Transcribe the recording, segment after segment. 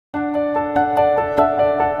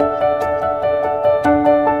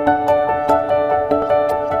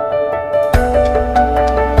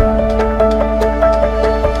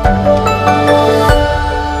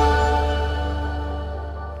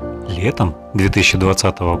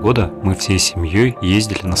2020 года мы всей семьей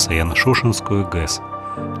ездили на Саяно-Шушенскую ГЭС.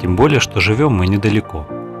 Тем более, что живем мы недалеко.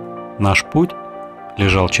 Наш путь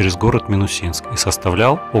лежал через город Минусинск и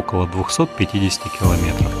составлял около 250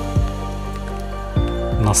 километров.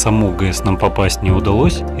 На саму ГЭС нам попасть не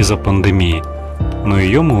удалось из-за пандемии, но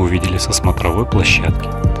ее мы увидели со смотровой площадки.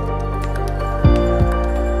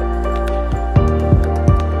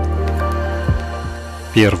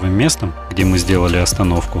 Первым местом, где мы сделали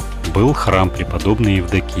остановку, был храм преподобной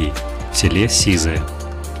Евдокии в селе Сизое.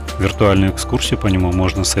 Виртуальную экскурсию по нему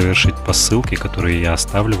можно совершить по ссылке, которую я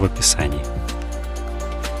оставлю в описании.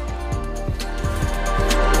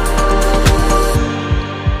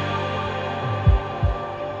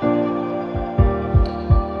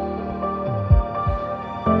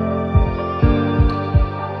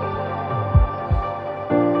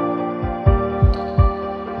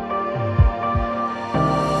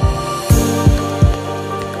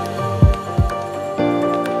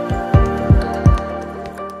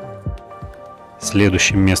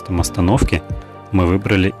 Следующим местом остановки мы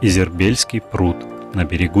выбрали Изербельский пруд на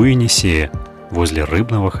берегу Енисея, возле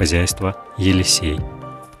рыбного хозяйства Елисей.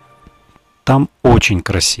 Там очень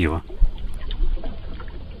красиво.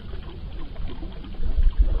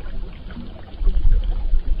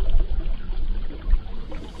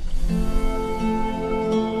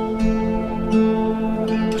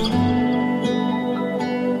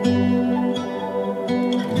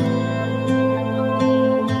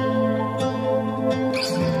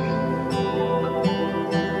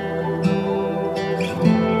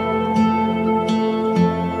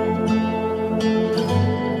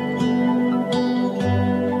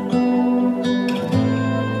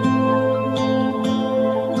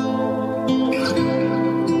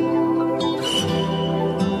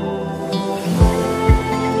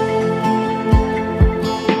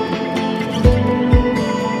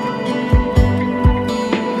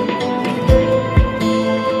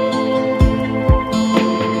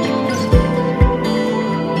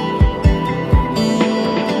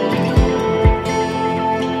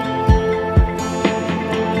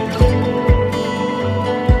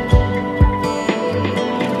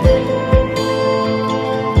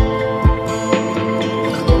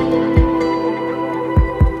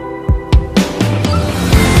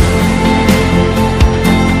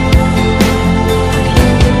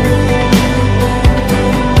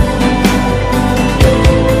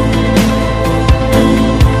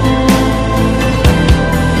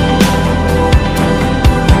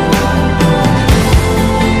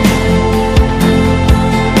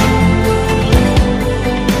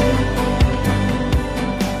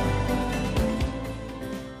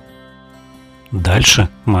 Дальше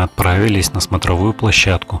мы отправились на смотровую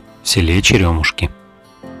площадку в селе Черемушки.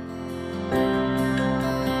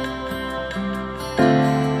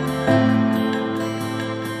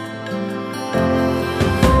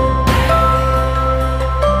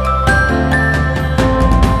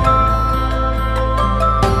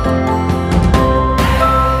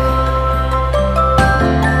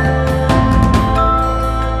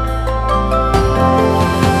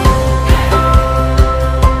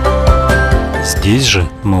 Здесь же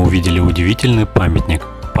мы увидели удивительный памятник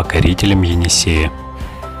покорителям Енисея.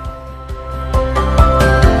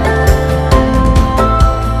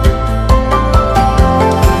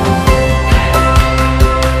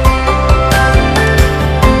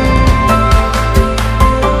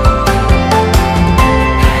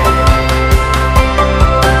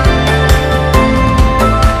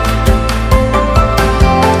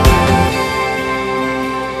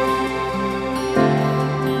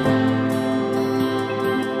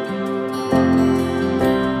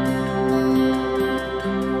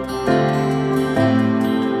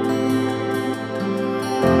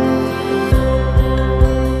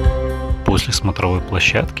 После смотровой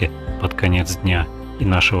площадки под конец дня и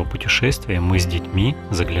нашего путешествия мы с детьми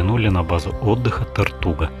заглянули на базу отдыха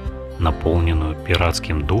Тартуга, наполненную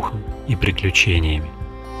пиратским духом и приключениями.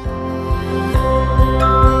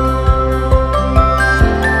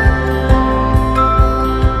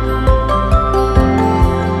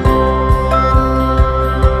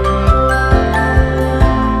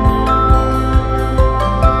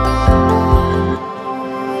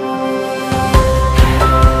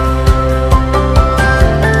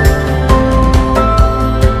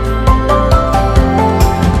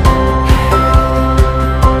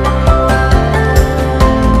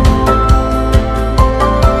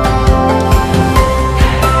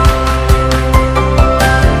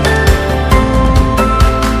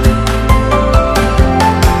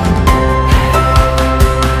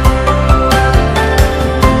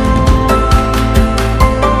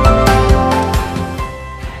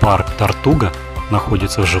 Парк Тартуга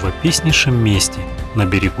находится в живописнейшем месте на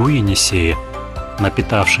берегу Енисея.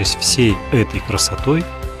 Напитавшись всей этой красотой,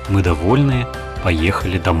 мы довольные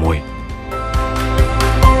поехали домой.